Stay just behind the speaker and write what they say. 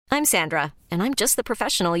I'm Sandra, and I'm just the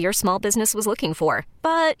professional your small business was looking for.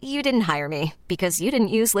 But you didn't hire me because you didn't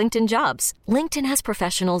use LinkedIn Jobs. LinkedIn has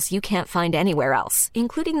professionals you can't find anywhere else,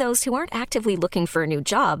 including those who aren't actively looking for a new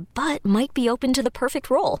job, but might be open to the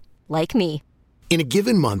perfect role, like me. In a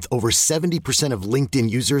given month, over 70% of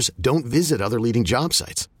LinkedIn users don't visit other leading job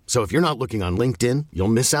sites. So if you're not looking on LinkedIn, you'll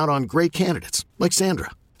miss out on great candidates like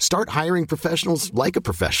Sandra. Start hiring professionals like a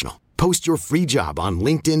professional. Post your free job on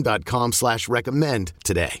linkedin.com/recommend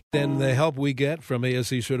today. And the help we get from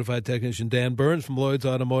ASE certified technician Dan Burns from Lloyd's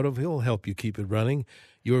Automotive, he'll help you keep it running.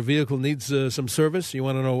 Your vehicle needs some service. You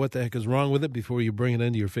want to know what the heck is wrong with it before you bring it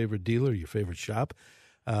into your favorite dealer, your favorite shop.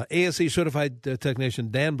 ASE certified technician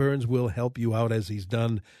Dan Burns will help you out as he's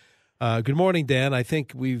done. Good morning, Dan. I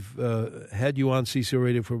think we've had you on CCO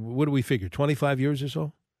Radio for, what do we figure, 25 years or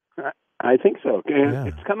so? I think so. Yeah.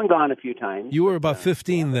 It's come and gone a few times. You were about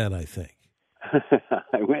 15 then, I think.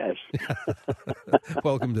 I wish.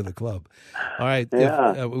 Welcome to the club. All right.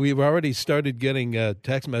 Yeah. We've already started getting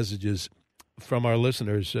text messages from our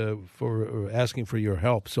listeners for asking for your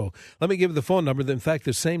help. So let me give the phone number. In fact,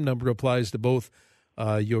 the same number applies to both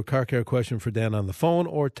your car care question for Dan on the phone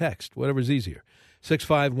or text, whatever's easier.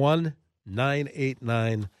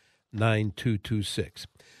 651-989-9226.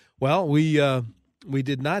 Well, we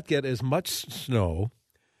did not get as much snow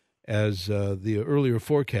as the earlier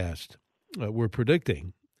forecast were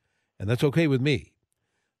predicting, and that's okay with me.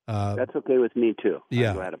 That's okay with me, too.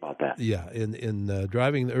 Yeah. I'm glad about that. Yeah, in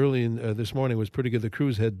driving early this morning was pretty good. The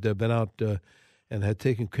crews had been out and had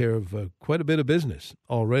taken care of quite a bit of business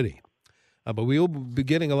already. But we will be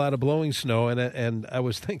getting a lot of blowing snow, and I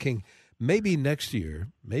was thinking maybe next year,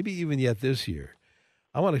 maybe even yet this year,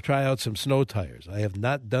 I want to try out some snow tires. I have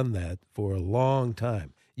not done that for a long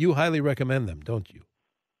time. You highly recommend them, don't you?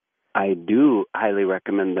 I do highly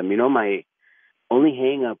recommend them. You know, my only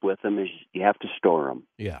hang-up with them is you have to store them.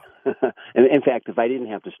 Yeah. And in fact, if I didn't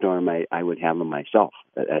have to store them, I would have them myself.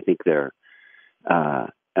 I think they're,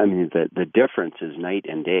 the difference is night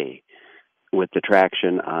and day with the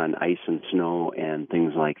traction on ice and snow and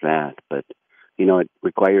things like that. But, you know, it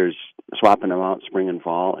requires swapping them out spring and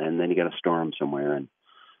fall, and then you got to store them somewhere. And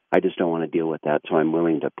I just don't want to deal with that, so I'm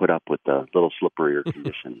willing to put up with the little slipperier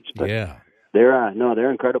conditions. But yeah.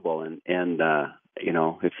 They're incredible. And you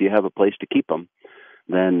know, if you have a place to keep them,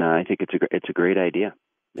 then I think it's a great idea.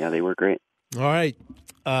 Yeah, they work great. All right.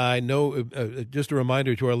 I know, just a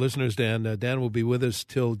reminder to our listeners, Dan will be with us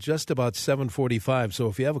till just about 7:45. So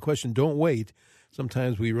if you have a question, don't wait.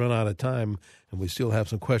 Sometimes we run out of time, and we still have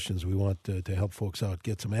some questions we want to help folks out,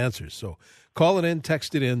 get some answers. So call it in,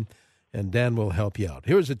 text it in, and Dan will help you out.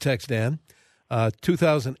 Here's a text, Dan.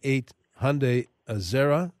 2008 Hyundai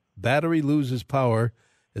Azera. Battery loses power,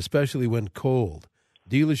 especially when cold.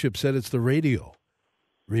 Dealership said it's the radio.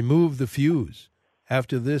 Remove the fuse.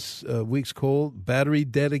 After this week's cold, battery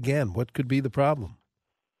dead again. What could be the problem?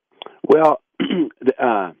 Well,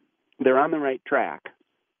 they're on the right track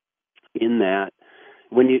in that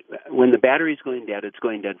when the battery's going dead, it's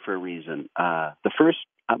going dead for a reason. The first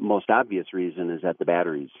most obvious reason is that the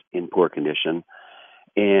battery's in poor condition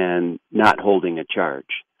and not holding a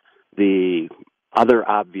charge. The other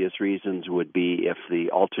obvious reasons would be if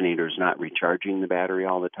the alternator's not recharging the battery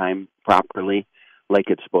all the time properly, like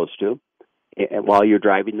it's supposed to. While you're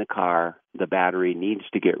driving the car, the battery needs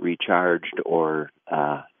to get recharged, or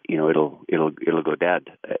it'll go dead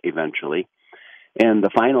eventually. And the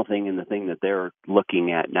final thing, and the thing that they're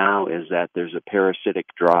looking at now, is that there's a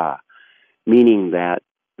parasitic draw, meaning that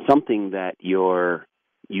something that you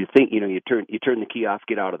turn the key off,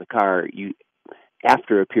 get out of the car,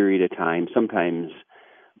 after a period of time, sometimes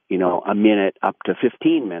a minute up to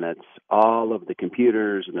 15 minutes, all of the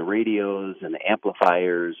computers and the radios and the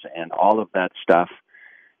amplifiers and all of that stuff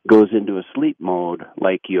goes into a sleep mode,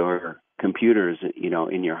 like your computers,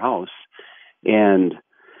 in your house. And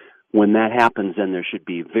when that happens, then there should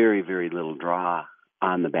be very, very little draw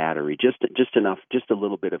on the battery, just enough, just a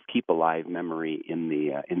little bit of keep alive memory in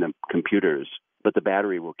the computers, but the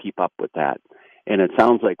battery will keep up with that. And it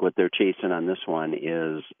sounds like what they're chasing on this one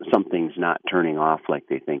is something's not turning off like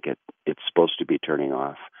they think it's supposed to be turning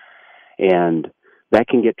off. And that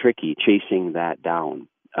can get tricky, chasing that down.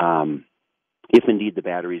 If indeed the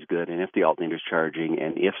battery's good, and if the alternator's charging,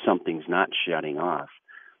 and if something's not shutting off,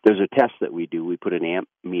 there's a test that we do. We put an amp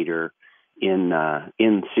meter in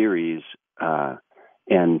series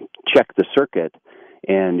and check the circuit.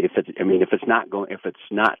 And if it's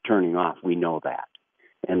not turning off, we know that.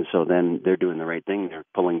 And so then they're doing the right thing. They're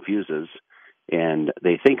pulling fuses, and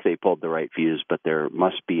they think they pulled the right fuse, but there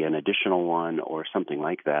must be an additional one or something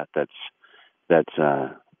like that that's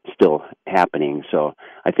still happening. So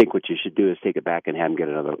I think what you should do is take it back and have them get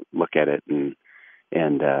another look at it and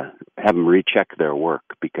have them recheck their work,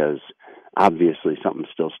 because obviously something's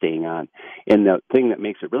still staying on. And the thing that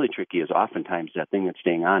makes it really tricky is oftentimes that thing that's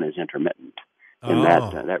staying on is intermittent, and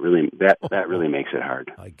that really makes it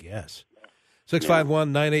hard. I guess.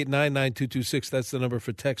 651-989-9226. That's the number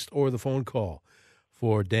for text or the phone call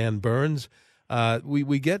for Dan Burns.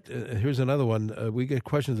 We get here's another one. We get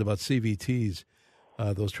questions about CVTs,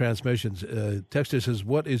 those transmissions. Texter says,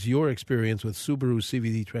 "What is your experience with Subaru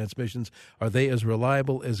CVT transmissions? Are they as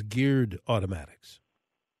reliable as geared automatics?"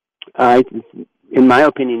 In my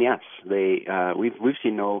opinion, yes. We've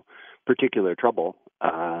seen no particular trouble.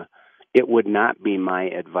 It would not be my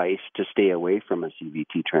advice to stay away from a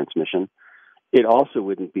CVT transmission. It also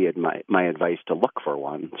wouldn't be my advice to look for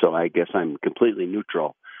one. So I guess I'm completely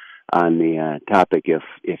neutral on the topic.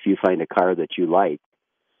 If you find a car that you like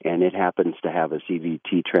and it happens to have a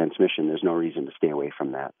CVT transmission, there's no reason to stay away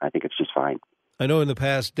from that. I think it's just fine. I know in the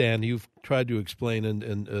past, Dan, you've tried to explain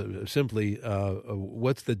and simply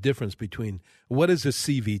what's the difference between what is a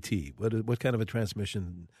CVT? What kind of a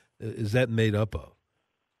transmission is that made up of?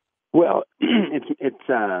 Well, it's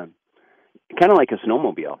kind of like a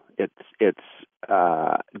snowmobile. It's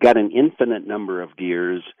got an infinite number of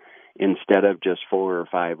gears instead of just 4 or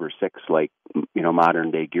 5 or 6 like modern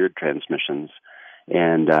day geared transmissions,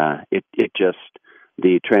 and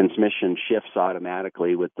the transmission shifts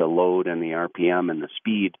automatically with the load and the RPM and the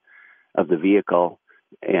speed of the vehicle,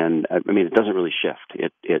 and it doesn't really shift.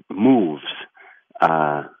 It moves.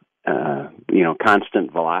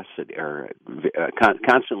 Constant velocity or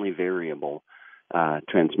constantly variable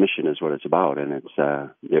transmission is what it's about, and it's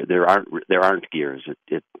there aren't gears.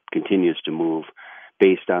 It continues to move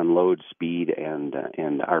based on load, speed, and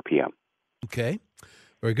RPM. Okay,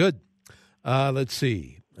 very good. Let's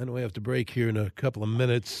see. I know we have to break here in a couple of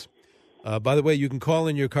minutes. By the way, you can call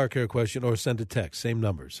in your car care question or send a text. Same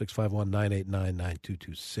number,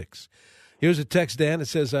 651-989-9226. Here's a text, Dan. It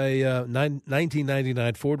says,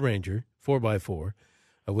 1999 Ford Ranger 4x4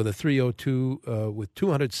 with a 302 with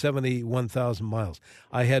 271,000 miles.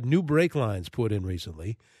 I had new brake lines put in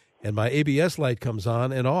recently, and my ABS light comes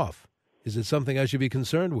on and off. Is it something I should be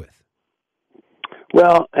concerned with?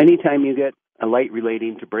 Well, anytime you get a light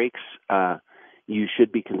relating to brakes, you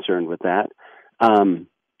should be concerned with that.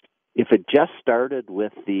 If it just started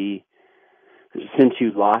with since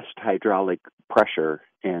you lost hydraulic pressure,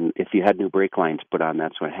 and if you had new brake lines put on,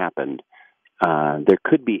 that's what happened. There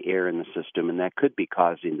could be air in the system, and that could be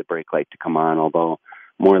causing the brake light to come on, although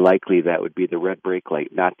more likely that would be the red brake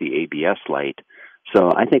light, not the ABS light.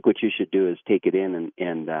 So I think what you should do is take it in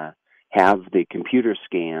and have the computer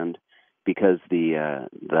scanned, because the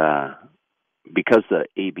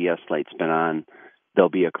ABS light's been on, there'll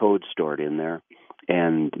be a code stored in there,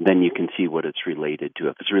 and then you can see what it's related to.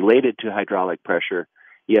 If it's related to hydraulic pressure,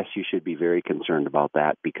 yes, you should be very concerned about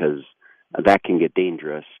that, because that can get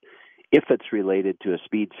dangerous. If it's related to a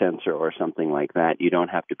speed sensor or something like that, you don't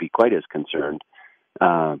have to be quite as concerned,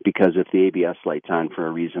 because if the ABS light's on for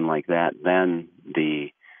a reason like that, then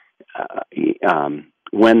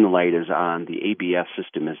when the light is on, the ABS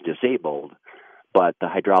system is disabled, but the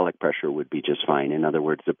hydraulic pressure would be just fine. In other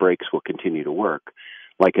words, the brakes will continue to work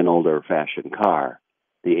like an older-fashioned car.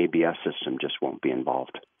 The ABS system just won't be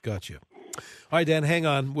involved. Gotcha. All right, Dan, hang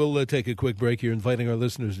on. We'll take a quick break here, inviting our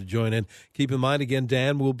listeners to join in. Keep in mind, again,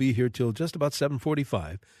 Dan will be here till just about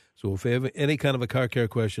 7:45. So if you have any kind of a car care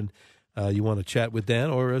question, you want to chat with Dan,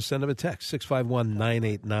 or send him a text,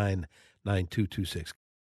 651-989-9226.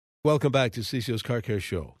 Welcome back to CCO's Car Care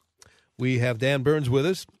Show. We have Dan Burns with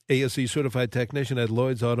us, ASE certified technician at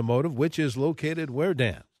Lloyd's Automotive, which is located where,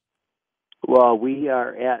 Dan? Well, we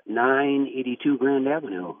are at 982 Grand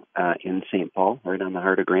Avenue in St. Paul, right on the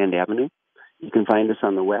heart of Grand Avenue. You can find us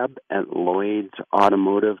on the web at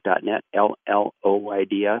lloydsautomotive.net,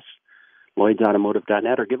 LLOYDS,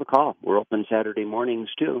 lloydsautomotive.net, or give a call. We're open Saturday mornings,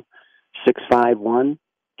 too,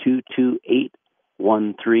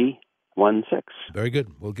 651-228-1316. Very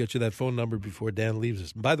good. We'll get you that phone number before Dan leaves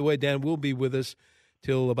us. And by the way, Dan will be with us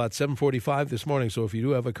till about 7:45 this morning, so if you do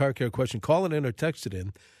have a car care question, call it in or text it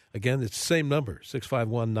in. Again, it's the same number,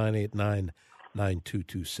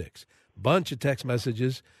 651-989-9226. Bunch of text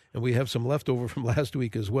messages, and we have some leftover from last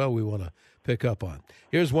week as well we want to pick up on.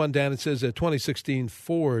 Here's one, Dan. It says a 2016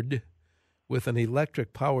 Ford with an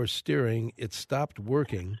electric power steering. It stopped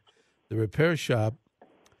working. The repair shop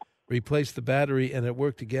replaced the battery, and it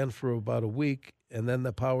worked again for about a week, and then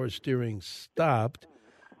the power steering stopped.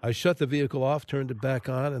 I shut the vehicle off, turned it back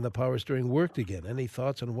on, and the power steering worked again. Any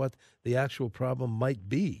thoughts on what the actual problem might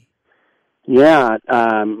be? Yeah,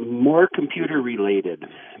 more computer related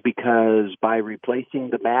because by replacing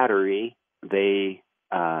the battery, they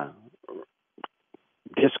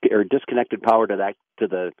disconnected power to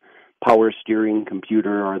the power steering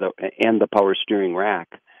computer and the power steering rack.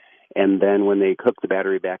 And then when they hooked the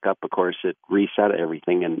battery back up, of course, it reset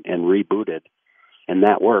everything and rebooted, and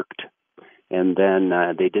that worked. And then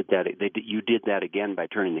they did that. You did that again by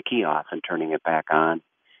turning the key off and turning it back on,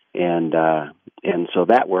 and so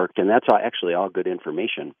that worked. And that's actually all good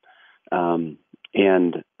information. And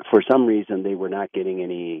for some reason, they were not getting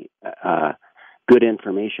any good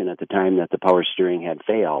information at the time that the power steering had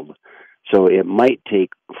failed. So it might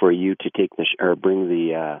take for you to take or bring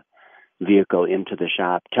the vehicle into the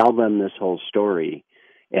shop, tell them this whole story,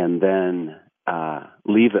 and then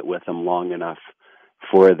leave it with them long enough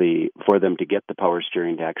for them to get the power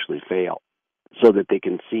steering to actually fail, so that they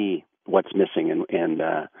can see what's missing and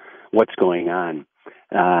what's going on.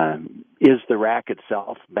 Is the rack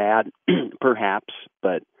itself bad? Perhaps,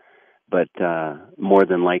 but more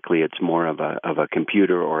than likely it's more of a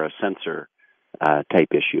computer or a sensor type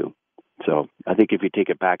issue. So I think if you take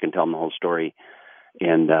it back and tell them the whole story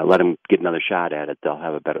and let them get another shot at it, they'll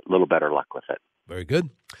have a little better luck with it. Very good.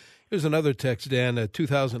 Here's another text, Dan. A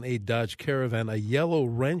 2008 Dodge Caravan, a yellow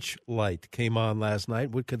wrench light came on last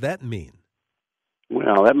night. What could that mean?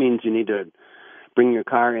 Well, that means you need to bring your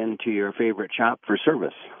car into your favorite shop for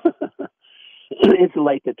service. It's a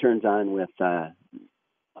light that turns on with,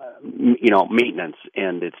 maintenance,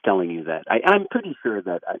 and it's telling you that. I'm pretty sure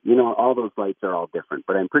that, all those lights are all different,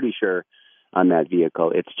 but I'm pretty sure on that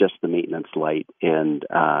vehicle it's just the maintenance light. And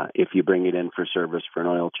if you bring it in for service for an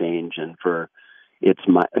oil change and for its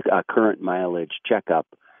current mileage checkup,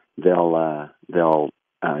 they'll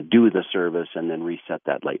do the service and then reset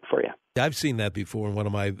that light for you. I've seen that before in one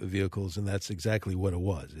of my vehicles, and that's exactly what it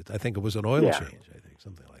was. I think it was an oil change,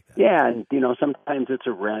 something like that. Yeah, and, sometimes it's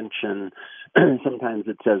a wrench, and sometimes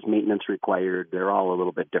it says maintenance required. They're all a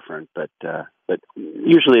little bit different, but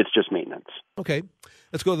usually it's just maintenance. Okay.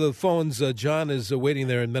 Let's go to the phones. John is waiting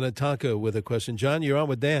there in Minnetonka with a question. John, you're on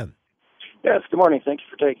with Dan. Yes, good morning. Thank you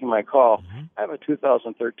for taking my call. Mm-hmm. I have a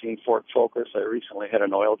 2013 Ford Focus. I recently had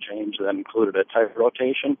an oil change that included a tire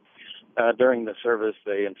rotation. During the service,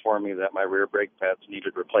 they informed me that my rear brake pads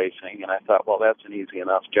needed replacing, and I thought, well, that's an easy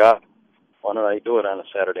enough job. Why don't I do it on a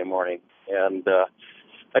Saturday morning? And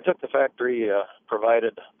I took the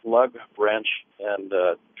factory-provided lug wrench and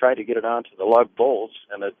tried to get it onto the lug bolts,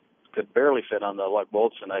 and it could barely fit on the lug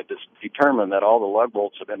bolts, and I just determined that all the lug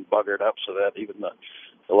bolts have been buggered up so that even the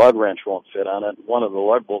lug wrench won't fit on it. One of the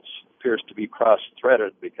lug bolts appears to be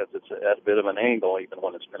cross-threaded because it's at a bit of an angle even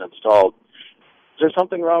when it's been installed. Is there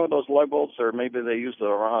something wrong with those lug bolts, or maybe they used the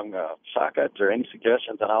wrong sockets, or any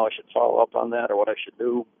suggestions on how I should follow up on that or what I should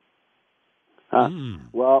do?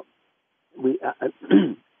 Well, it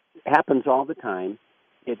happens all the time.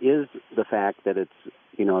 It is the fact that it's,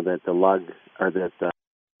 that the lug or that the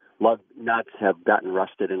lug nuts have gotten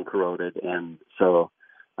rusted and corroded, and so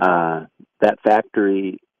that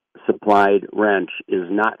factory-supplied wrench is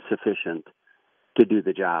not sufficient to do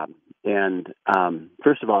the job. And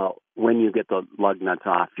first of all, when you get the lug nuts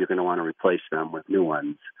off, you're going to want to replace them with new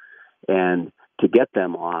ones. And to get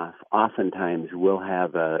them off, oftentimes we'll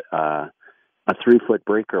have a 3-foot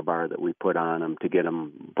breaker bar that we put on them to get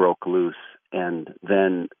them broke loose. And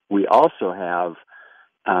then we also have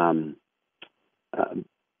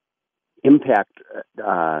impact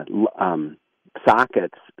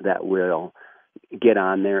sockets that will get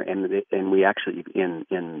on there, and we actually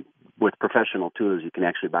in with professional tools you can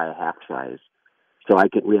actually buy a half size. So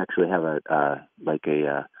we actually have a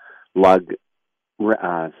lug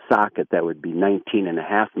socket that would be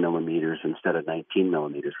 19.5 millimeters instead of 19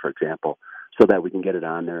 millimeters, for example, so that we can get it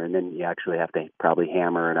on there, and then you actually have to probably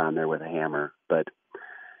hammer it on there with a hammer. But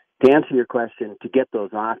to answer your question, to get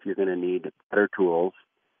those off, you're going to need better tools.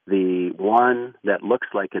 The one that looks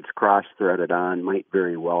like it's cross-threaded on might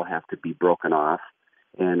very well have to be broken off,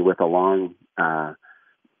 and with a long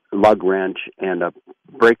lug wrench and a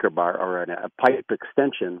breaker bar or a pipe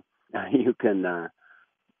extension, you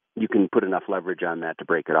can put enough leverage on that to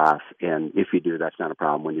break it off. And if you do, that's not a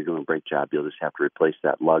problem. When you're doing a brake job, you'll just have to replace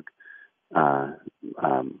that lug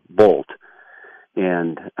bolt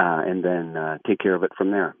and then take care of it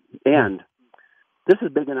from there. And this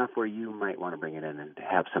is big enough where you might want to bring it in and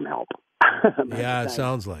have some help. Yeah, it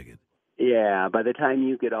sounds like it. Yeah, by the time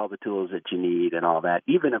you get all the tools that you need and all that,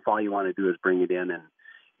 even if all you want to do is bring it in and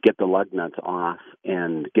get the lug nuts off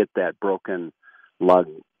and get that broken lug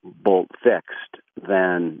bolt fixed,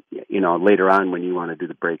 then, later on when you want to do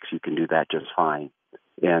the brakes, you can do that just fine.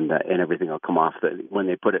 and everything will come off. When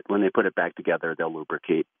they put it back together, they'll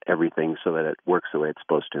lubricate everything so that it works the way it's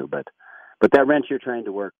supposed to. But that wrench you're trying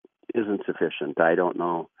to work isn't sufficient. I don't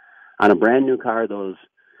know. On a brand new car, those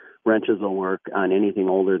wrenches will work. On anything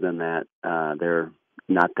older than that, they're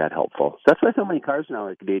not that helpful. So that's why so many cars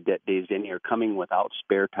nowadays, Danny, are coming without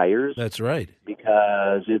spare tires. That's right.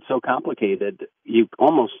 Because it's so complicated. You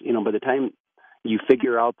almost, by the time you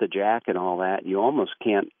figure out the jack and all that, you almost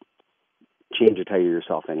can't change a tire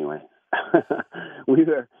yourself anyway.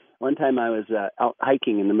 One time I was out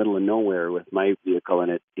hiking in the middle of nowhere with my vehicle,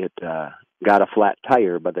 and it got a flat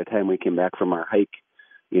tire by the time we came back from our hike,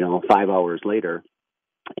 5 hours later.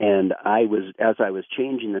 And as I was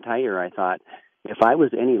changing the tire, I thought, if I was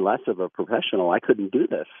any less of a professional, I couldn't do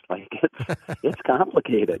this. Like, it's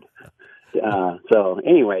complicated. So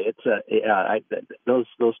anyway,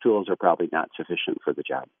 those tools are probably not sufficient for the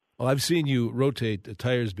job. Well, I've seen you rotate the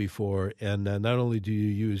tires before, and not only do you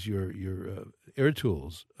use your air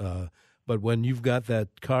tools, but when you've got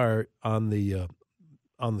that car on the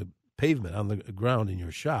pavement, on the ground in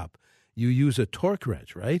your shop, you use a torque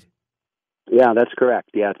wrench, right? Yeah, that's correct.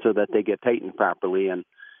 Yeah, so that they get tightened properly,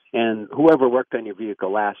 and whoever worked on your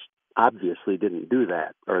vehicle last obviously didn't do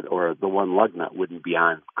that, or the one lug nut wouldn't be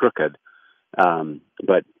on crooked.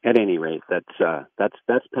 But at any rate, that's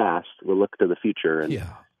past. We'll look to the future,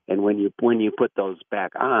 and when you put those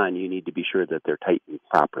back on, you need to be sure that they're tightened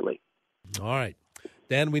properly. All right,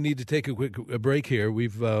 Dan, we need to take a quick break here.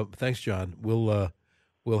 Thanks, John. We'll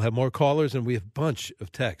have more callers, and we have a bunch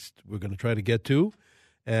of texts we're going to try to get to,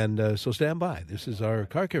 and so stand by. This is our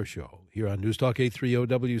Car Care Show here on News Talk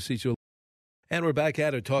 830 WCCO, and we're back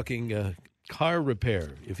at it talking car repair.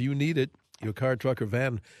 If you need it, your car, truck, or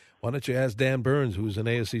van, why don't you ask Dan Burns, who's an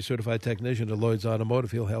ASE certified technician at Lloyd's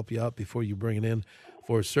Automotive. He'll help you out before you bring it in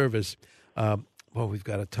for service. We've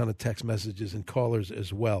got a ton of text messages and callers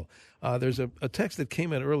as well. There's a text that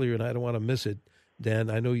came in earlier, and I don't want to miss it.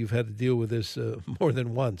 Dan, I know you've had to deal with this more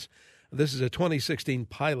than once. This is a 2016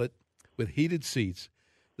 Pilot with heated seats.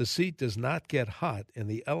 The seat does not get hot, and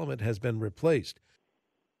the element has been replaced.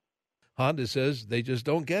 Honda says they just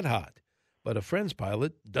don't get hot, but a friend's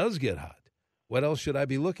Pilot does get hot. What else should I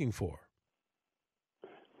be looking for?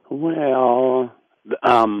 Well,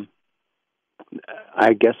 I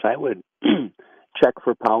guess I would check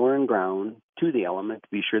for power and ground to the element to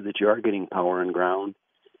be sure that you are getting power and ground.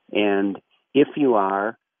 And if you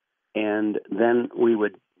are, and then we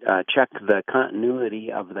would check the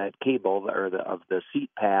continuity of that cable or of the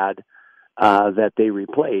seat pad that they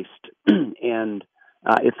replaced. And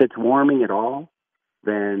if it's warming at all,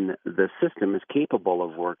 then the system is capable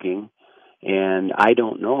of working. And I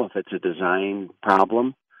don't know if it's a design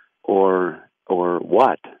problem or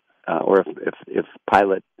what, or if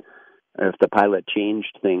the Pilot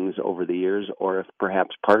changed things over the years, or if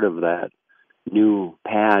perhaps part of that new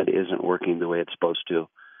pad isn't working the way it's supposed to.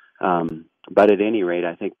 But at any rate,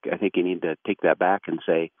 I think you need to take that back and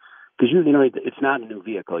say, because it's not a new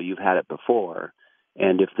vehicle, you've had it before,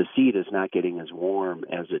 and if the seat is not getting as warm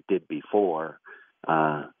as it did before,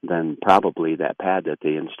 then probably that pad that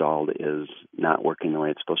they installed is not working the way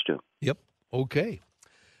it's supposed to. Yep. Okay.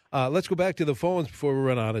 Let's go back to the phones before we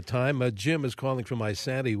run out of time. Jim is calling from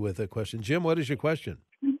Isanti with a question. Jim, what is your question?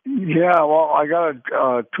 Yeah, well, I got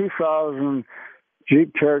a 2000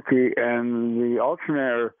 Jeep Cherokee, and the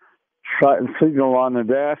alternator signal on the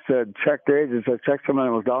dash said check gauges. I checked them, and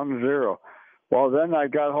it was down to 0. Well, then I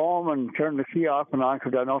got home and turned the key off and on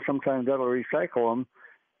because I know sometimes that'll recycle them,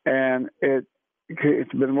 and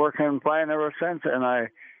it's been working fine ever since. And I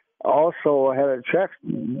also had it checked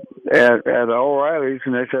at O'Reilly's,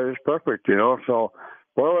 and they said it's perfect, So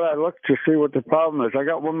where would I look to see what the problem is? I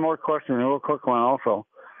got one more question, a real quick one also.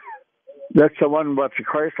 That's the one about the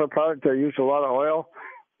Chrysler product. They use a lot of oil.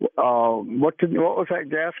 What was that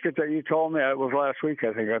gasket that you told me? It was last week,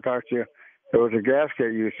 I think. I talked to you. There was a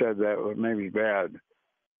gasket you said that was maybe bad.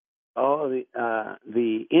 Oh,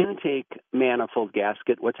 the intake manifold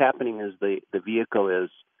gasket. What's happening is the vehicle is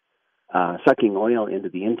sucking oil into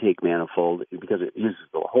the intake manifold because it uses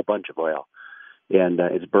a whole bunch of oil, and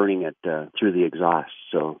it's burning it through the exhaust.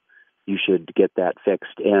 So you should get that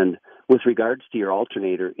fixed. And with regards to your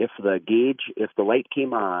alternator, if the light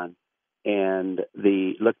came on and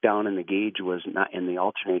the look down and the gauge was not, and the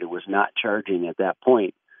alternator was not charging at that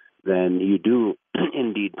point, then you do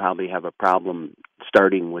indeed probably have a problem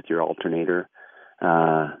starting with your alternator.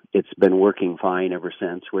 It's been working fine ever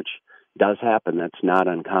since, which does happen. That's not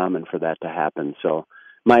uncommon for that to happen. So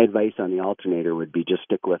my advice on the alternator would be just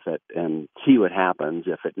stick with it and see what happens.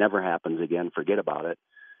 If it never happens again, forget about it.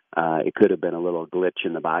 It could have been a little glitch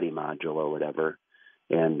in the body module or whatever.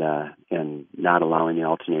 and not allowing the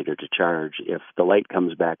alternator to charge. If the light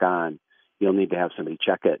comes back on, you'll need to have somebody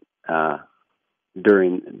check it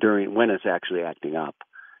during when it's actually acting up.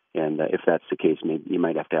 And if that's the case, maybe you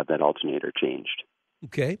might have to have that alternator changed.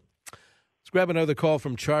 Okay. Let's grab another call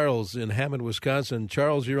from Charles in Hammond, Wisconsin.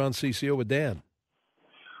 Charles, you're on CCO with Dan.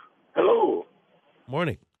 Hello.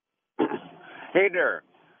 Morning. Hey there.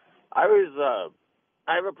 I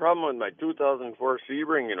have a problem with my 2004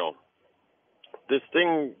 Sebring, This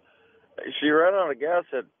thing, she ran out of gas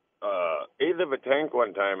at eighth of a tank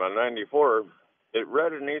one time on 94. It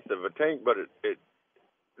read an eighth of a tank, but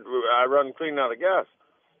I run clean out of gas.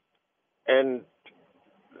 And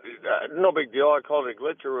no big deal. I called it a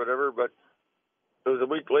glitch or whatever, but it was a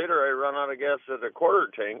week later I run out of gas at a quarter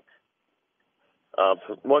tank.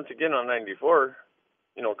 Once again on 94,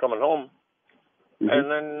 coming home. Mm-hmm.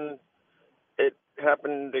 And then it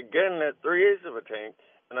happened again at 3/8 of a tank.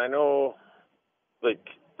 And I know,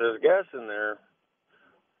 there's gas in there,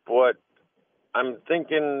 but I'm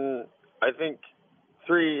thinking, I think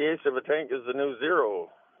 3/8 of a tank is the new zero,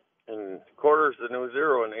 and quarter's the new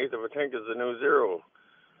zero, and eighth of a tank is the new zero.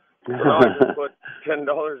 So now I just put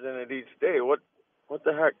 $10 in it each day. What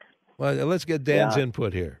the heck? Well, let's get Dan's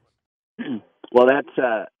input here. Well,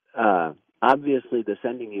 that's obviously the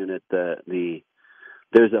sending unit.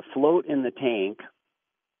 There's a float in the tank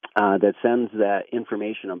that sends that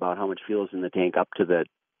information about how much fuel is in the tank up to the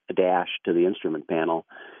dash to the instrument panel,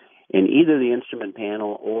 and either the instrument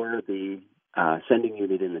panel or the sending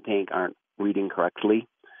unit in the tank aren't reading correctly,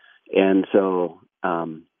 and so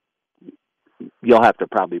you'll have to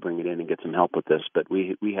probably bring it in and get some help with this. But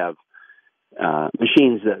we have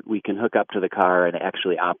machines that we can hook up to the car and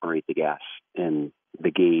actually operate the gas and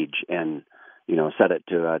the gauge, and set it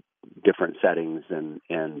to different settings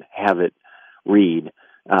and have it read.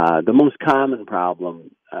 The most common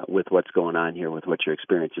problem with what's going on here, with what you're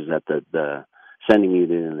experiencing, is that the sending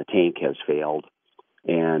unit in the tank has failed.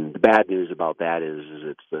 And the bad news about that is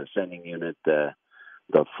it's the sending unit, the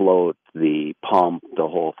float, the pump, the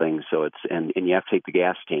whole thing. So and you have to take the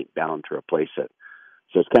gas tank down to replace it.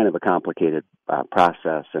 So it's kind of a complicated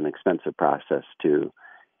process, an expensive process to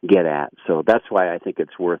get at. So that's why I think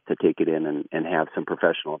it's worth to take it in and have some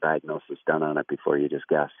professional diagnosis done on it before you just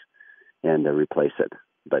guess and replace it.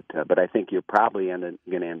 But I think you're probably going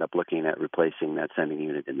to end up looking at replacing that sending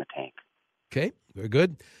unit in the tank. Okay, very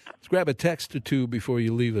good. Let's grab a text or two before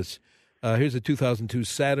you leave us. Here's a 2002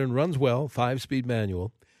 Saturn. Runs well, 5-speed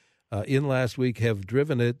manual. In last week, have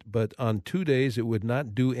driven it, but on 2 days it would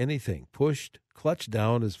not do anything. Pushed clutch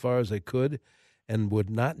down as far as I could and would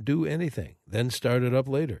not do anything. Then started up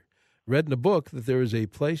later. Read in a book that there is a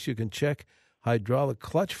place you can check hydraulic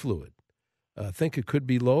clutch fluid. Think it could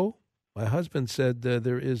be low? My husband said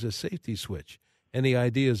there is a safety switch. Any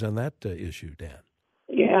ideas on that issue, Dan?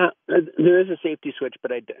 Yeah, there is a safety switch,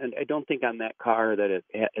 but I don't think on that car that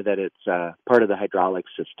it's part of the hydraulic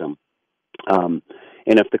system. And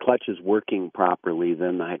if the clutch is working properly,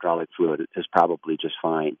 then the hydraulic fluid is probably just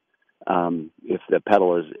fine. If the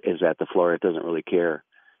pedal is at the floor, it doesn't really care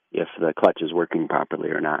if the clutch is working properly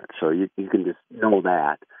or not. So you can just know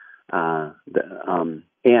that.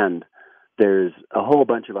 And there's a whole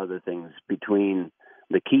bunch of other things between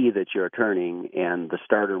the key that you're turning and the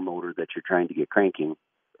starter motor that you're trying to get cranking.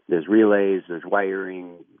 There's relays, there's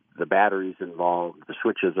wiring, the battery's involved, the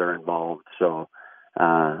switches are involved. So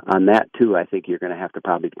on that, too, I think you're going to have to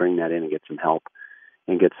probably bring that in and get some help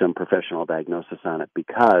and get some professional diagnosis on it,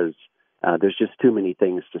 because there's just too many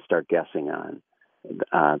things to start guessing on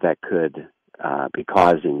that could be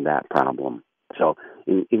causing that problem. So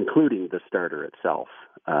including the starter itself.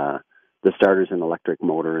 The starter's an electric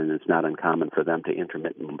motor, and it's not uncommon for them to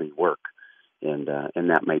intermittently work, and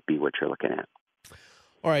that might be what you're looking at.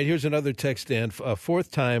 All right, here's another text, Dan. A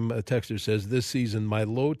fourth-time texter says, this season my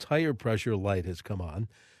low tire pressure light has come on.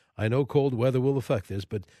 I know cold weather will affect this,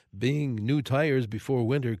 but being new tires before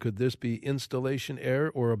winter, could this be installation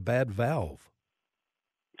error or a bad valve?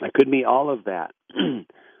 It could be all of that.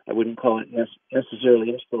 I wouldn't call it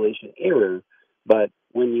necessarily installation error, but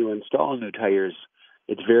when you install new tires,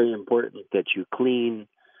 it's very important that you clean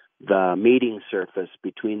the mating surface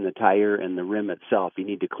between the tire and the rim itself. You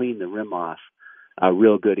need to clean the rim off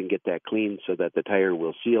real good and get that clean so that the tire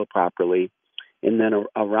will seal properly. And then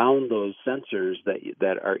around those sensors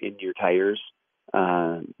that are in your tires,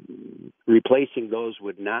 replacing those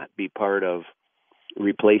would not be part of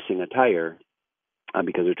replacing a tire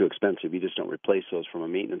because they're too expensive. You just don't replace those from a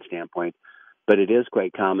maintenance standpoint. But it is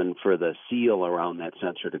quite common for the seal around that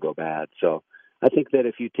sensor to go bad. So I think that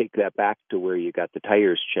if you take that back to where you got the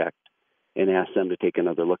tires checked and ask them to take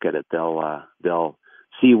another look at it, they'll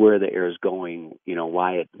see where the air is going,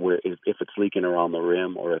 why if it's leaking around the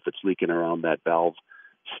rim or if it's leaking around that valve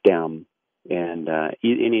stem. And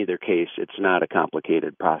in either case, it's not a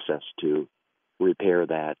complicated process to repair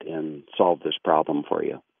that and solve this problem for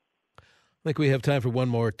you. I think we have time for one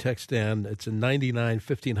more text, Dan. It's a 99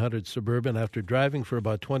 1500 Suburban. After driving for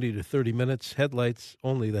about 20 to 30 minutes,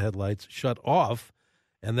 only the headlights, shut off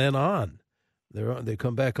and then on. They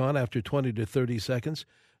come back on after 20 to 30 seconds.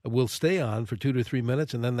 Will stay on for 2 to 3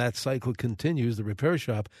 minutes, and then that cycle continues. The repair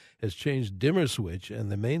shop has changed dimmer switch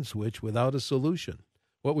and the main switch without a solution.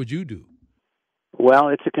 What would you do? Well,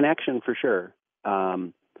 it's a connection for sure.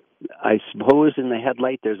 I suppose in the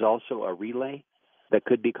headlight there's also a relay that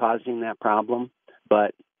could be causing that problem.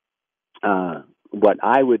 But what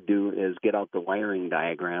I would do is get out the wiring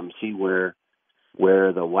diagram, see where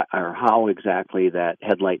or how exactly that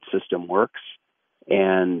headlight system works,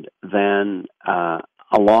 and then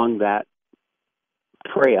along that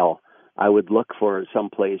trail, I would look for some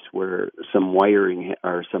place where some wiring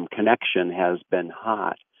or some connection has been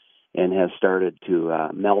hot and has started to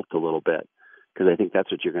melt a little bit, because I think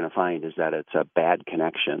that's what you're going to find is that it's a bad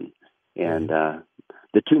connection. And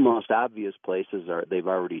the two most obvious places they've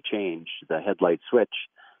already changed, the headlight switch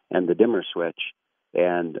and the dimmer switch.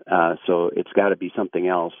 And so it's got to be something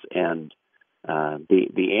else. And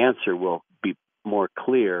the answer will be more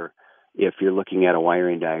clear if you're looking at a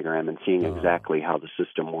wiring diagram and seeing exactly how the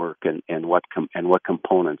system works and what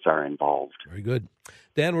components are involved. Very good.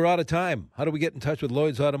 Dan, we're out of time. How do we get in touch with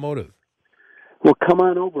Lloyd's Automotive? Well, come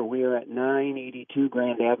on over. We are at 982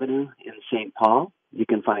 Grand Avenue in St. Paul. You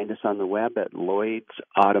can find us on the web at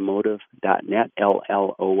lloydsautomotive.net,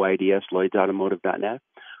 LLOYDS, lloydsautomotive.net,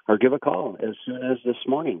 or give a call as soon as this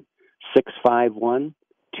morning, 651-228-1316.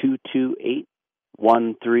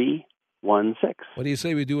 What do you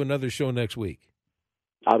say we do another show next week?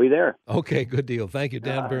 I'll be there. Okay, good deal. Thank you,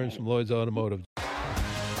 Dan Burns from Lloyd's Automotive.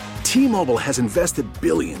 T-Mobile has invested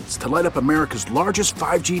billions to light up America's largest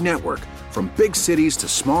 5G network, from big cities to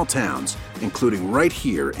small towns, including right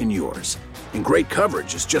here in yours. And great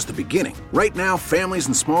coverage is just the beginning. Right now, families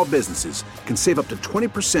and small businesses can save up to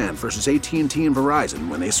 20% versus AT&T and Verizon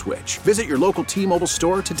when they switch. Visit your local T-Mobile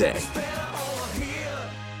store today.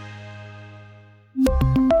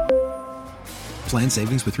 Plan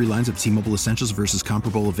savings with 3 lines of T-Mobile Essentials versus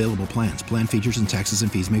comparable available plans. Plan features and taxes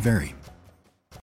and fees may vary.